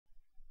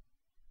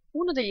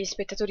Uno degli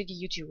spettatori di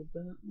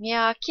YouTube mi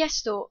ha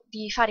chiesto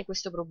di fare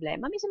questo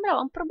problema. Mi sembrava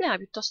un problema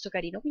piuttosto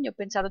carino, quindi ho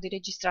pensato di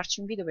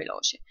registrarci un video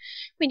veloce.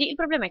 Quindi il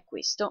problema è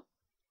questo.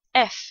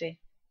 F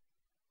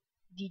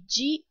di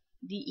g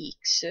di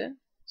x,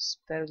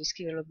 spero di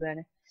scriverlo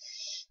bene,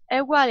 è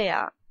uguale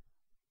a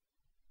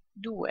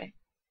 2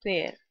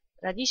 per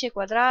radice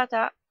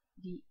quadrata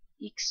di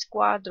x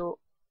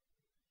quadro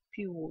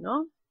più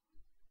 1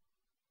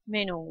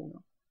 meno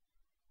 1.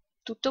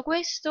 Tutto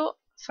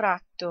questo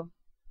fratto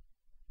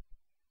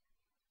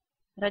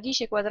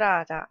radice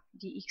quadrata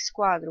di x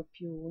quadro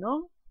più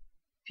 1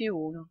 più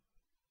 1.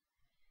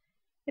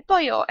 E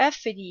poi ho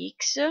f di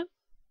x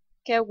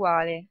che è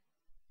uguale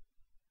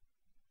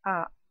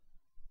a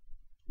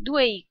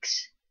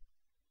 2x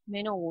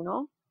meno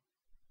 1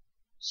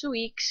 su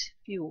x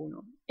più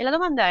 1. E la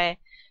domanda è,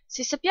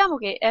 se sappiamo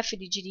che f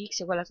di g di x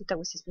è uguale a tutta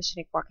questa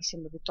espressione qua, che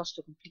sembra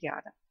piuttosto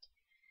complicata,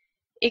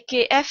 e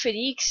che f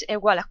di x è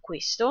uguale a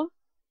questo,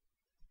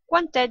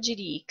 quant'è g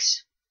di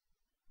x?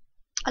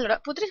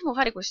 Allora, potremmo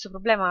fare questo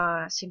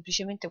problema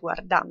semplicemente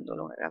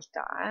guardandolo in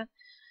realtà,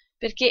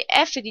 perché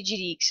f di g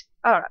di x,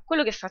 allora,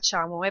 quello che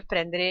facciamo è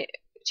prendere,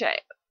 cioè,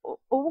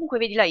 ovunque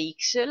vedi la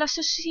x, la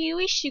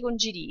sostituisci con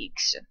g di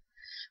x.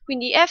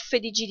 Quindi f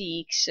di g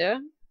di x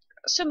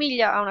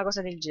somiglia a una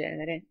cosa del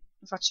genere.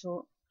 Lo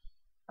faccio,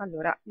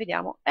 allora,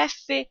 vediamo,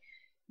 f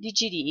di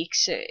g di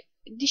x,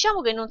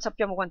 diciamo che non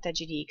sappiamo quant'è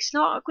g di x,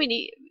 no?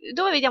 Quindi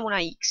dove vediamo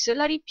una x,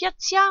 la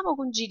ripiazziamo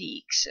con g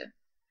di x.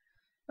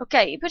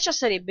 Ok, perciò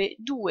sarebbe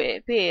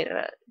 2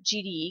 per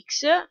g di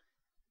x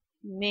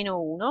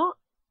meno 1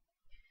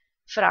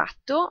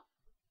 fratto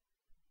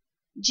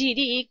g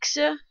di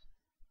x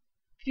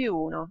più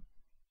 1.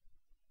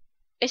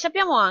 E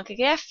sappiamo anche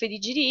che f di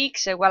g di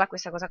x è uguale a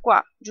questa cosa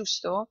qua,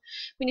 giusto?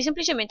 Quindi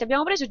semplicemente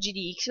abbiamo preso g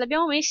di x,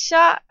 l'abbiamo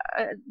messa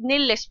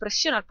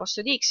nell'espressione al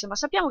posto di x, ma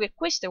sappiamo che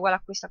questo è uguale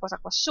a questa cosa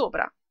qua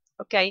sopra,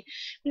 ok?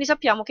 Quindi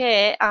sappiamo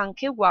che è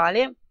anche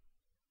uguale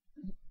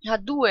a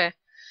 2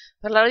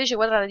 per la radice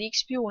quadrata di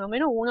x più 1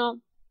 meno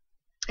 1,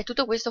 e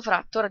tutto questo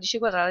fratto radice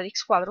quadrata di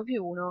x quadro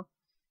più 1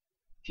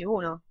 più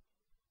 1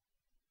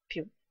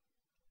 più.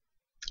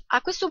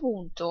 A questo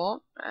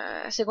punto,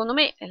 secondo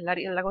me,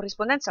 la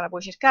corrispondenza la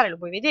puoi cercare, lo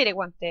puoi vedere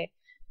quant'è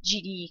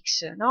g di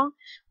x, no?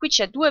 Qui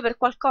c'è 2 per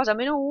qualcosa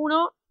meno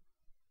 1,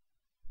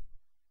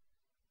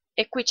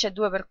 e qui c'è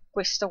 2 per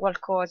questo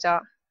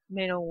qualcosa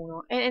meno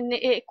 1.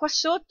 E qua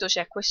sotto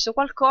c'è questo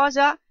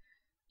qualcosa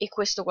e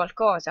questo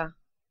qualcosa.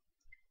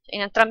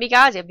 In entrambi i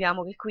casi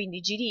abbiamo che quindi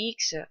g di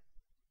x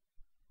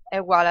è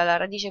uguale alla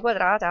radice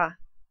quadrata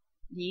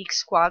di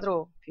x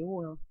quadro più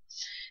 1.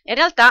 In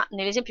realtà,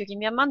 nell'esempio che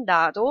mi ha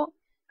mandato,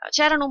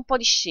 c'erano un po'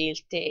 di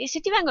scelte, e se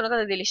ti vengono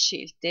date delle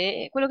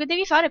scelte, quello che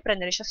devi fare è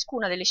prendere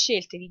ciascuna delle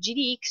scelte di g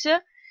di x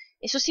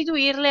e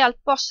sostituirle al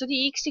posto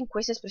di x in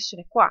questa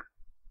espressione qua.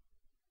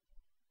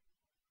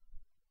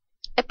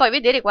 E poi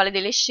vedere quale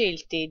delle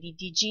scelte di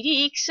g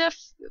di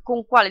x,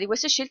 con quale di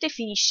queste scelte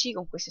finisci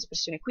con questa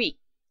espressione qui.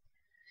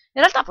 In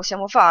realtà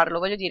possiamo farlo,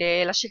 voglio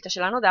dire, la scelta ce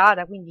l'hanno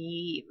data,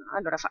 quindi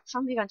allora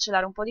fammi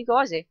cancellare un po' di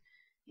cose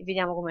e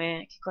vediamo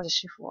che cosa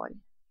esce fuori.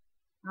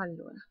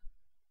 Allora.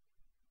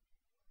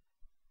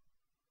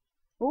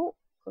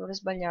 Colore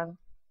sbagliato.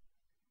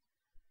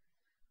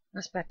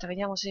 Aspetta,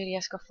 vediamo se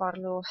riesco a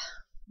farlo.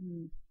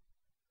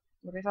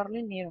 Vorrei farlo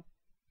in nero.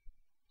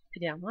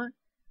 Vediamo, eh.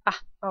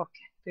 Ah, ok,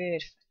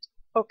 perfetto.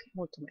 Ok,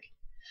 molto meglio.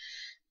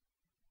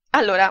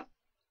 Allora,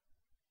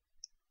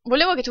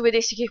 volevo che tu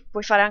vedessi che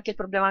puoi fare anche il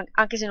problema,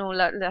 anche se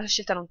la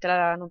scelta non te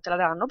la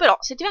danno, però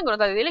se ti vengono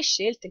date delle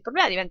scelte, il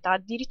problema diventa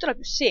addirittura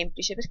più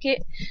semplice,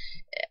 perché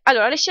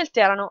allora le scelte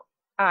erano.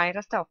 Ah, in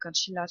realtà ho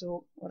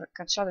cancellato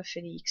f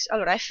di x.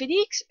 Allora, f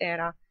di x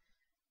era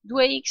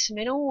 2x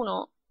meno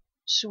 1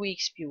 su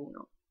x più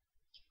 1.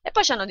 E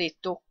poi ci hanno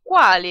detto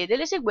quale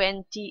delle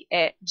seguenti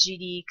è g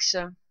di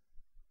x.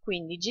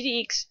 Quindi g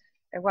di x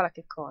è uguale a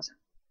che cosa?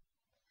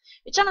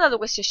 E ci hanno dato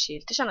queste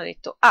scelte. Ci hanno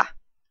detto A,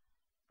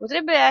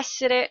 potrebbe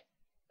essere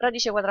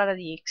radice quadrata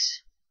di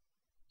x,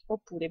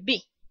 oppure B,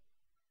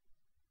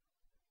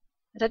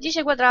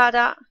 radice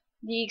quadrata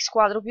di x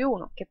quadro più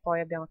 1, che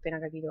poi abbiamo appena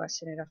capito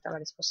essere in realtà la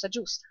risposta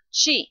giusta.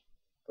 C,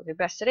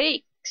 potrebbe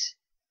essere x,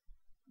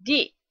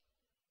 D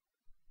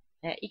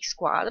è x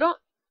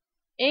quadro,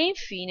 e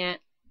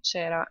infine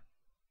c'era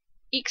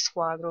x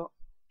quadro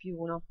più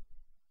 1.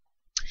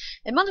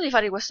 Il modo di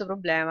fare questo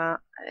problema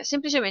è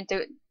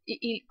semplicemente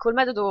col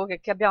metodo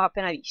che abbiamo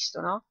appena visto,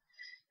 no?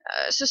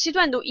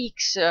 Sostituendo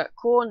x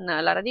con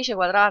la radice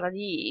quadrata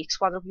di x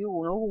quadro più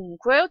 1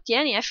 ovunque,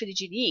 ottieni f di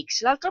g di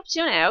x. L'altra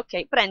opzione è,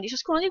 ok, prendi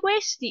ciascuno di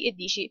questi e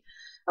dici,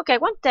 ok,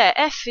 quant'è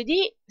f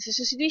di, se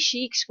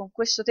sostituisci x con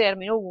questo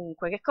termine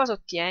ovunque, che cosa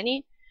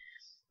ottieni?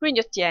 Quindi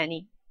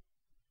ottieni,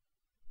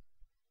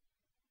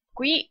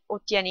 qui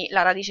ottieni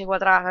la radice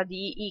quadrata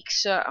di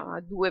x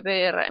 2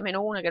 per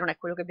meno 1, che non è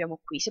quello che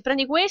abbiamo qui. Se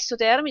prendi questo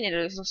termine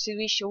e lo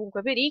sostituisci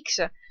ovunque per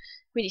x,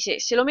 quindi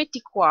se lo metti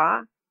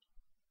qua,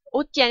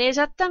 ottieni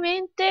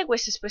esattamente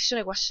questa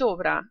espressione qua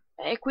sopra.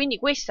 E quindi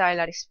questa è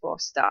la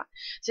risposta.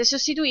 Se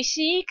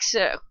sostituissi x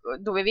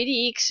dove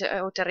vedi x,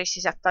 otterresti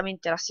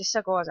esattamente la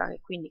stessa cosa, e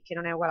quindi che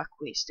non è uguale a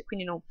questo, e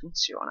quindi non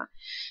funziona.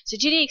 Se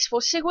g di x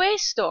fosse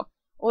questo,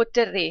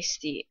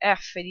 otterresti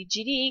f di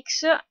g di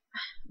x,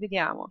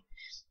 vediamo,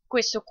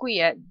 questo qui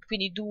è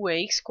quindi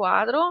 2x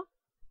quadro,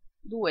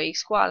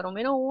 2x quadro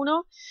meno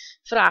 1,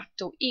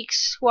 fratto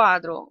x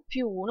quadro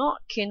più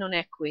 1, che non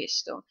è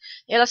questo.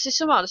 E allo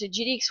stesso modo, se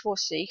g di x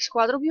fosse x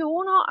quadro più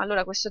 1,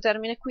 allora questo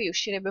termine qui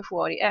uscirebbe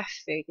fuori,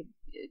 f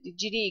di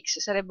g di x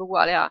sarebbe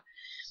uguale a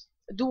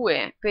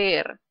 2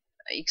 per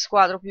x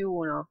quadro più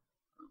 1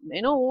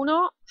 meno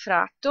 1,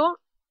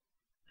 fratto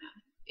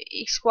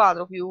x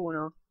quadro più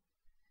 1,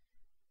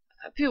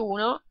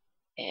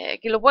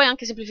 che lo puoi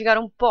anche semplificare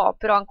un po',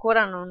 però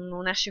ancora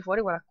non esce fuori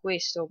uguale a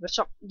questo.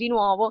 Perciò, di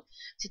nuovo,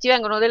 se ti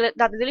vengono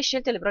date delle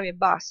scelte, le provi e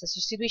basta.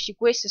 Sostituisci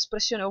questa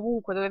espressione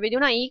ovunque dove vedi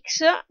una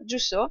x,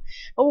 giusto?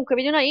 Ovunque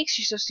vedi una x,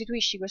 ci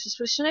sostituisci questa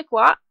espressione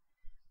qua,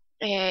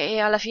 e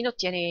alla fine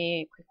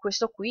ottieni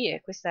questo qui, e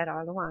questa era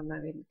la domanda,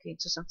 che in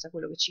sostanza è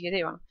quello che ci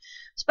chiedevano.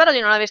 Spero di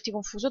non averti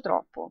confuso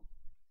troppo,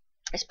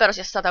 e spero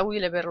sia stata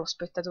utile per lo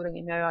spettatore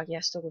che mi aveva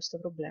chiesto questo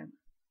problema.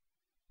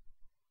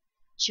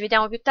 Ci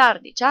vediamo più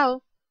tardi,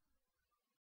 ciao!